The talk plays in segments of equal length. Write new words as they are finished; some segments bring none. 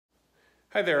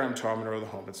Hi there, I'm Tom Monroe, the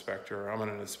Home Inspector. I'm on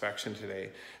an inspection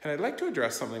today, and I'd like to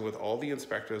address something with all the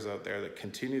inspectors out there that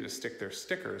continue to stick their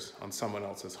stickers on someone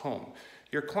else's home.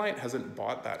 Your client hasn't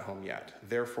bought that home yet,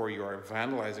 therefore you are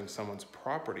vandalizing someone's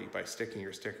property by sticking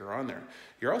your sticker on there.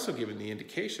 You're also giving the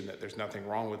indication that there's nothing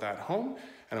wrong with that home,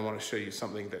 and I want to show you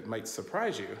something that might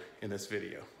surprise you in this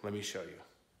video. Let me show you.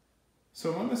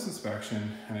 So I'm on this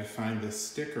inspection and I find this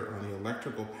sticker on the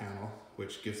electrical panel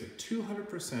which gives a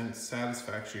 200%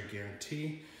 satisfaction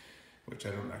guarantee, which I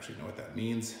don't actually know what that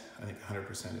means. I think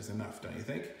 100% is enough, don't you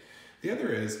think? The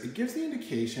other is, it gives the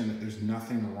indication that there's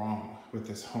nothing wrong with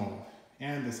this home.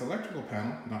 And this electrical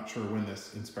panel, not sure when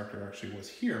this inspector actually was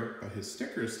here, but his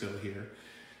sticker is still here,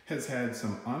 has had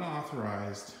some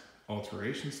unauthorized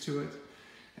alterations to it,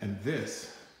 and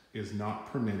this is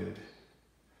not permitted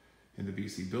in the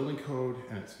BC Building Code,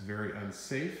 and it's very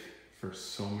unsafe for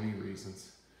so many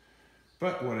reasons.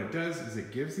 But what it does is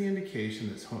it gives the indication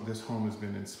that this home has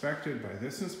been inspected by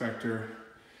this inspector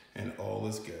and all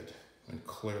is good, when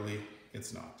clearly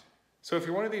it's not. So if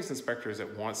you're one of these inspectors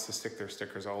that wants to stick their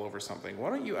stickers all over something, why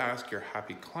don't you ask your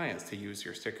happy clients to use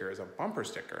your sticker as a bumper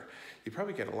sticker? You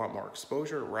probably get a lot more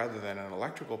exposure rather than an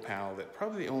electrical panel that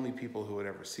probably the only people who would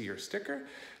ever see your sticker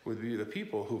would be the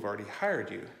people who've already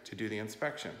hired you to do the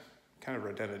inspection. Kind of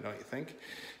redundant, don't you think?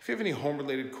 If you have any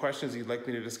home-related questions you'd like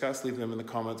me to discuss, leave them in the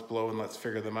comments below and let's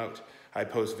figure them out. I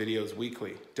post videos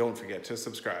weekly. Don't forget to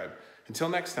subscribe. Until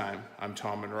next time, I'm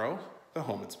Tom Monroe, the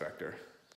Home Inspector.